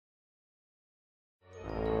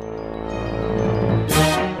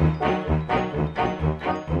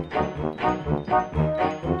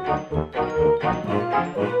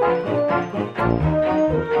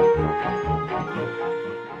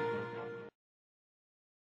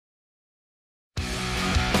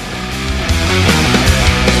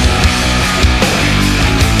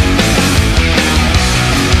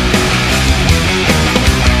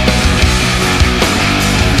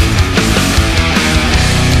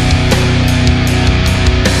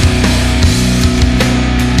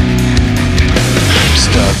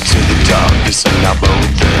Missing out both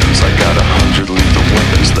ends. I got 100 lethal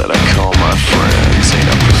weapons that I call my friends.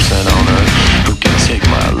 Ain't a person on earth who can take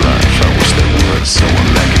my life. I wish they would, so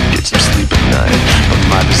I could get some sleep at night. But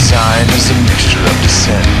my design is a mixture of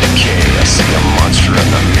descent and decay. I see a monster in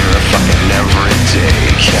the mirror fucking every day.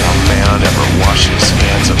 Can a man ever wash his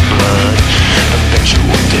hands of blood?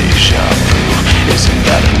 Eventual deja vu, isn't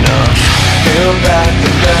that enough? Peel back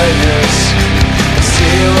the layers and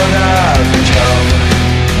see what I've become.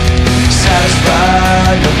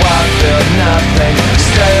 Satisfied, no I feel nothing.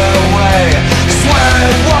 Stay away, swear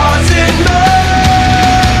it wasn't me.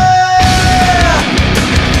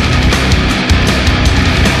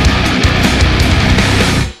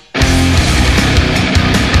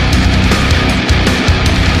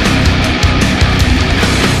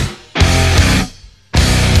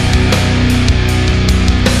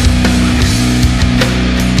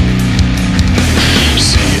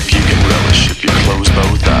 See if you can relish if you close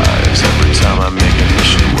both eyes. Every time I make an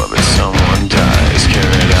issue of it, someone dies.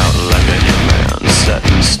 Carried out like a hitman, set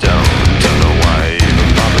in stone. Don't know why I even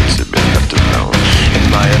bothered to be left alone. In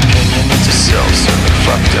my opinion, it's a self-serving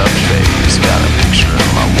fucked up phase. Got a picture in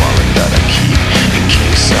my wallet that I keep in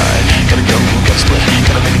case I gotta go, gotta split,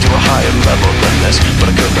 gotta make it to a higher level than this. What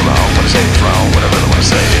I could go wrong, what I say is wrong, what I really wanna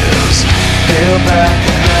say is peel back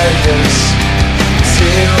the layers,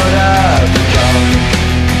 see what I've become.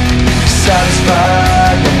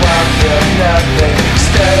 Satisfied, no I feel nothing.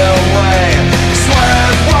 Stay away, swear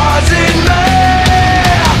it wasn't me.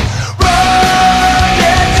 Run,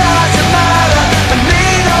 it doesn't matter. I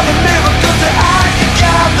need all the miracles that I can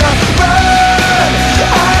gather. Run,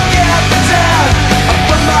 I can't pretend. I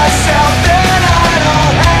put myself in idle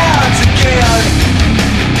hands again.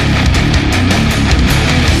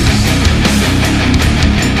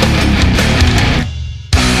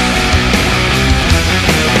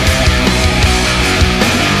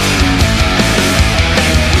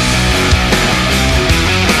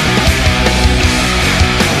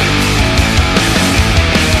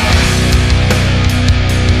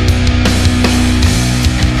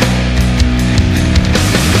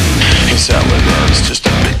 It's just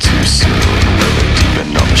a bit too soon. Really deep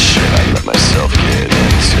in all the shit I let myself get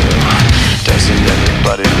into. Doesn't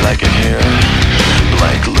everybody like it here?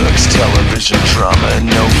 Blank looks, television drama,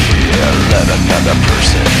 no fear. Let another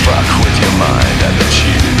person fuck with your mind. I let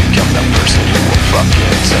you become the person who will fuck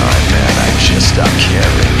in time. Man, I just stopped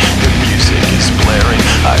caring. The music is blaring,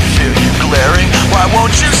 I feel you glaring. Why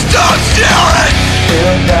won't you stop staring?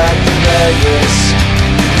 Peel back the layers,